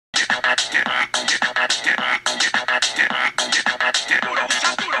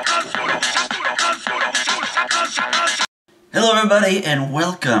Hello everybody and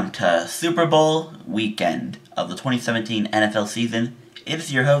welcome to Super Bowl weekend of the 2017 NFL season.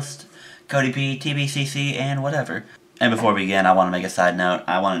 It's your host, Cody P, TBCC, and whatever. And before we begin, I want to make a side note.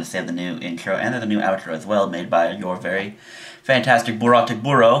 I wanted to say the new intro and the new outro as well, made by your very fantastic Burotic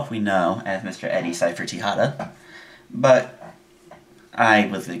Buro, we know as Mr. Eddie Cypher Tejada. But I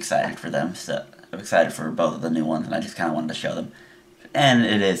was excited for them, so I'm excited for both of the new ones, and I just kind of wanted to show them. And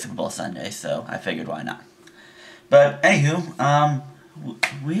it is Super Bowl Sunday, so I figured why not. But anywho,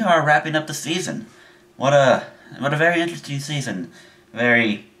 we are wrapping up the season. What a very interesting season.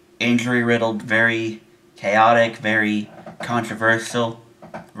 Very injury riddled, very chaotic, very controversial.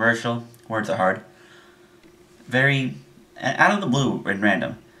 Words are hard. Very out of the blue and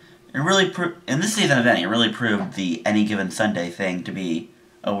random. It really in this season of any, it really proved the any given Sunday thing to be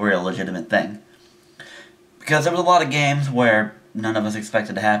a real legitimate thing. Because there was a lot of games where none of us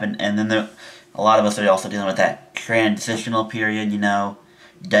expected to happen, and then a lot of us are also dealing with that transitional period, you know.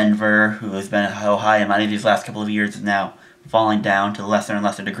 Denver, who has been so high and mighty these last couple of years, is now falling down to lesser and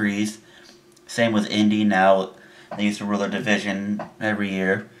lesser degrees. Same with Indy. Now, they used to rule their division every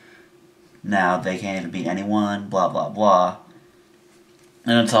year. Now they can't even beat anyone, blah, blah, blah.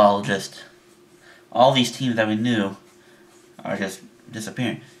 And it's all just, all these teams that we knew are just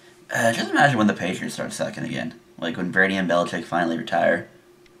disappearing. Just imagine when the Patriots start sucking again. Like when Brady and Belichick finally retire.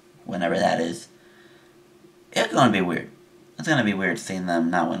 Whenever that is. It's going to be weird. It's going to be weird seeing them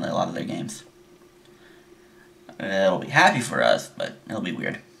not win a lot of their games. It'll be happy for us, but it'll be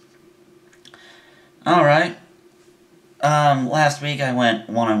weird. Alright. Last week I went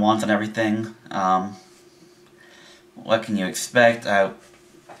one-on-ones on everything. What can you expect? No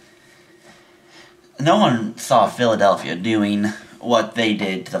one saw Philadelphia doing what they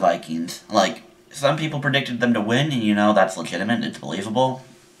did to the Vikings. Like, some people predicted them to win, and you know, that's legitimate, it's believable.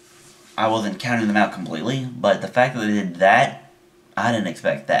 I wasn't counting them out completely, but the fact that they did that, I didn't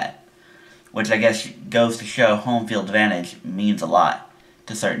expect that. Which I guess goes to show home field advantage means a lot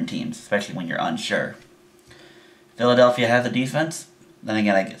to certain teams, especially when you're unsure. Philadelphia has a defense. Then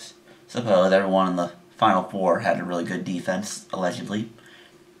again, I guess, suppose everyone in the Final Four had a really good defense, allegedly.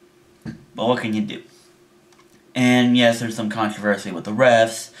 But what can you do? And yes, there's some controversy with the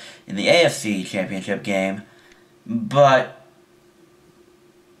refs in the AFC Championship game, but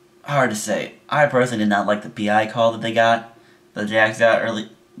hard to say. I personally did not like the PI call that the Jags got early,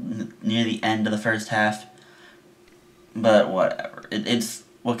 near the end of the first half. But whatever. It's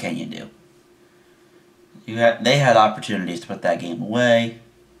what can you do? They had opportunities to put that game away,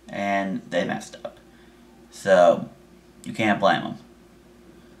 and they messed up. So you can't blame them.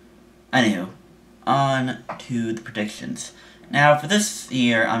 Anywho, on to the predictions. Now for this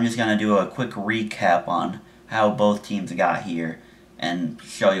year, I'm just gonna do a quick recap on how both teams got here and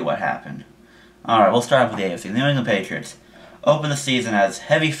show you what happened. Alright, we'll start with the AFC. The New England Patriots opened the season as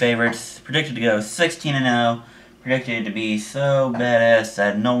heavy favorites, predicted to go 16-0, predicted to be so badass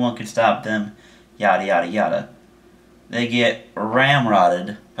that no one could stop them, yada yada yada. They get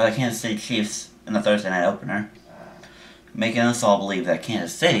ramrodded by the Kansas City Chiefs in the Thursday night opener, making us all believe that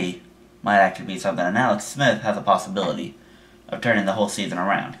Kansas City might actually be something, and Alex Smith has a possibility of turning the whole season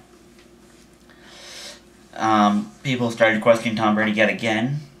around. People started questioning Tom Brady yet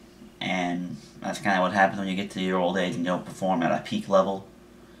again, and that's kind of what happens when you get to your old age and you don't perform at a peak level.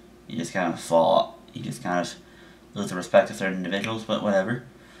 You just kind of fall, you just kind of lose the respect of certain individuals, but whatever.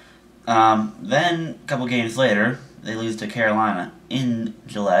 Then, a couple games later, they lose to Carolina in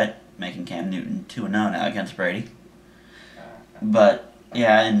Gillette, making Cam Newton 2-0 now against Brady. But,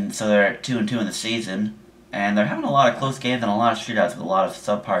 yeah, and so they're at 2-2 in the season, and they're having a lot of close games and a lot of shootouts with a lot of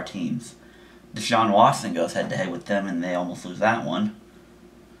subpar teams. Deshaun Watson goes head-to-head with them, and they almost lose that one.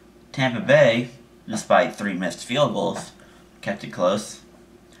 Tampa Bay, despite 3 missed field goals, kept it close.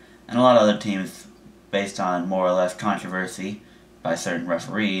 And a lot of other teams, based on more or less controversy by certain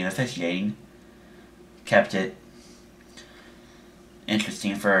referee and officiating, kept it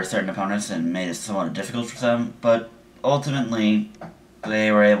interesting for certain opponents and made it somewhat difficult for some. But ultimately,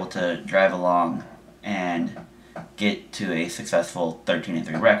 they were able to drive along and get to a successful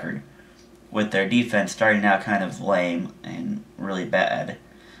 13-3 record, with their defense starting out kind of lame and really bad,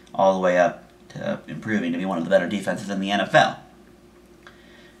 all the way up to improving to be one of the better defenses in the NFL.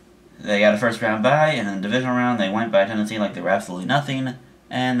 They got a first-round bye, and in the divisional round, they went by Tennessee like they were absolutely nothing,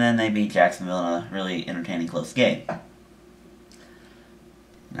 and then they beat Jacksonville in a really entertaining close game.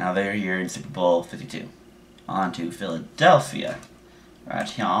 Now they're here in Super Bowl 52. On to Philadelphia. Right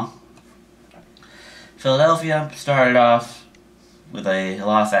here. Philadelphia started off with a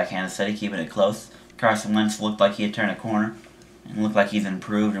loss at Kansas City, keeping it close. Carson Wentz looked like he had turned a corner and looked like he's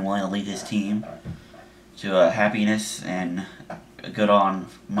improved and willing to lead his team. to happiness and a good on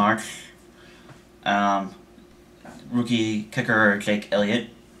March. Rookie kicker Jake Elliott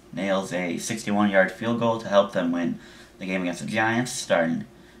nails a 61-yard field goal to help them win the game against the Giants, starting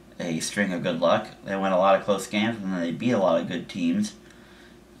a string of good luck. They won a lot of close games, and then they beat a lot of good teams,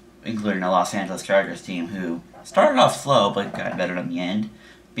 including a Los Angeles Chargers team who started off slow but got better in the end,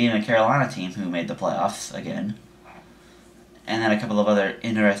 beating a Carolina team who made the playoffs again. And then a couple of other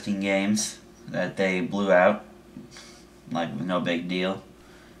interesting games that they blew out, like no big deal,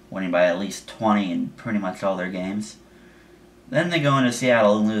 winning by at least 20 in pretty much all their games. Then they go into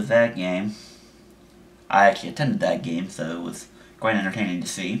Seattle and lose that game. I actually attended that game, so it was quite entertaining to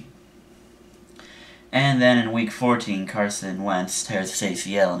see. And then in Week 14, Carson Wentz tears his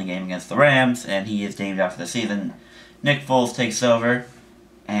ACL in a game against the Rams, and he is deemed out for the season. Nick Foles takes over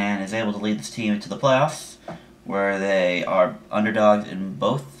and is able to lead this team into the playoffs, where they are underdogs in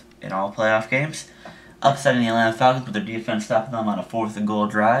all playoff games, upsetting the Atlanta Falcons with their defense stopping them on a 4th and goal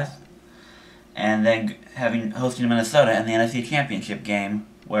drive, and then hosting Minnesota in the NFC Championship game,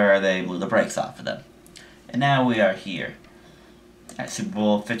 where they blew the brakes off of them. And now we are here at Super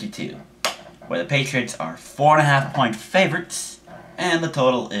Bowl 52, where the Patriots are 4.5-point favorites, and the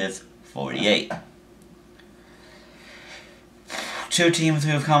total is 48. Two teams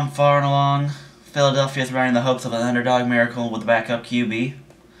who have come far and along. Philadelphia is riding the hopes of an underdog miracle with a backup QB,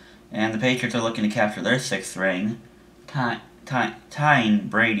 and the Patriots are looking to capture their 6th ring, tying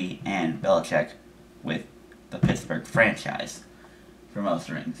Brady and Belichick with the Pittsburgh franchise for most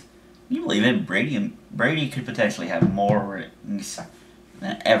rings. Can you believe it? Brady could potentially have more rings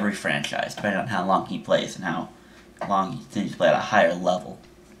than every franchise, depending on how long he plays and how long he continues to play at a higher level.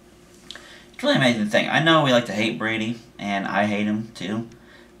 It's really an amazing thing. I know we like to hate Brady, and I hate him too,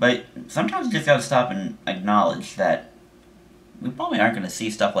 but sometimes you just gotta stop and acknowledge that we probably aren't going to see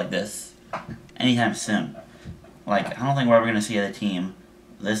stuff like this anytime soon. Like, I don't think we're ever going to see a team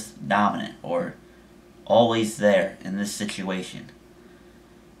this dominant or always there in this situation.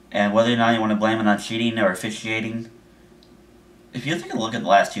 And whether or not you want to blame it on cheating or officiating, if you take a look at the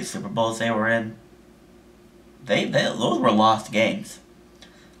last 2 Super Bowls they were in, those were lost games.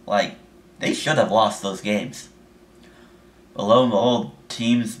 Like, they should have lost those games. But lo and behold,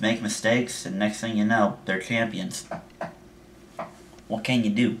 teams make mistakes, and next thing you know, they're champions. What can you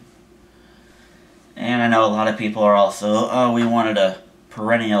do? And I know a lot of people are also, oh, we wanted a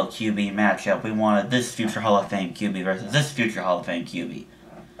perennial QB matchup. We wanted this future Hall of Fame QB versus this future Hall of Fame QB.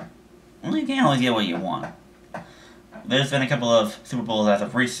 Well, you can't always get what you want. There's been a couple of Super Bowls as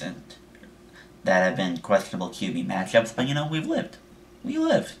of recent that have been questionable QB matchups, but you know, we've lived. We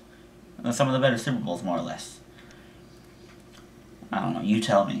lived. Some of the better Super Bowls, more or less. I don't know, you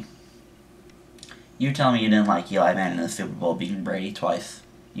tell me. You tell me you didn't like Eli Manning in the Super Bowl beating Brady twice.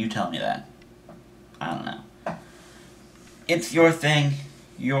 You tell me that. I don't know. It's your thing,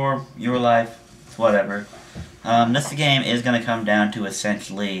 your life, it's whatever. This game is going to come down to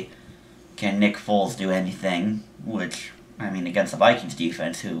essentially, can Nick Foles do anything? Which, I mean, against the Vikings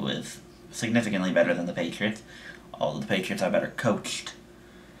defense, who is significantly better than the Patriots, although the Patriots are better coached.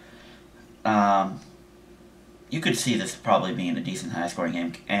 You could see this probably being a decent high-scoring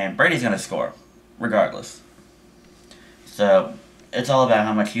game, and Brady's going to score, regardless. So, it's all about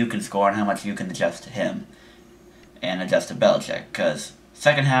how much you can score and how much you can adjust to him, and adjust to Belichick, because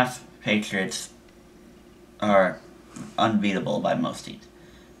second half, Patriots are unbeatable by most teams.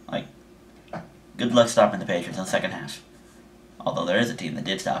 Like, good luck stopping the Patriots in the second half. Although there is a team that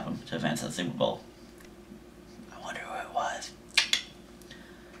did stop them to advance to the Super Bowl. I wonder who it was.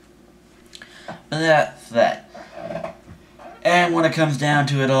 But that's that. And when it comes down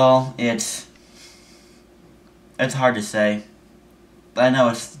to it all, it's hard to say. I know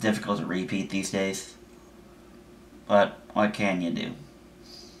it's difficult to repeat these days. But what can you do?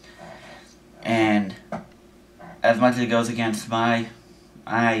 And as much as it goes against my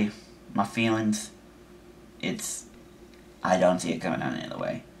feelings, I don't see it coming out any other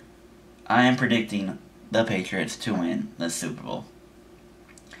way. I am predicting the Patriots to win the Super Bowl.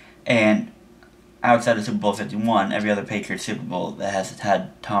 And outside of Super Bowl 51, every other Patriots Super Bowl that has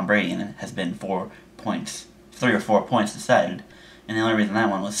had Tom Brady in it has been 3 or 4 points decided. And the only reason that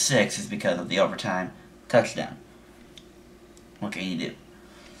one was 6 is because of the overtime touchdown. What can you do?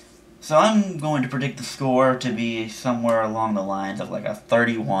 So I'm going to predict the score to be somewhere along the lines of like a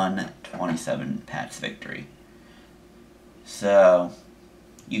 31-27 Pats victory. So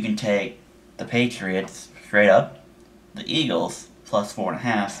you can take the Patriots straight up, the Eagles plus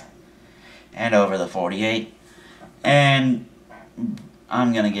 4.5, and over the 48. And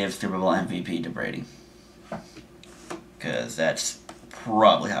I'm going to give Super Bowl MVP to Brady, because that's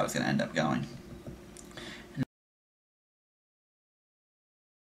probably how it's going to end up going.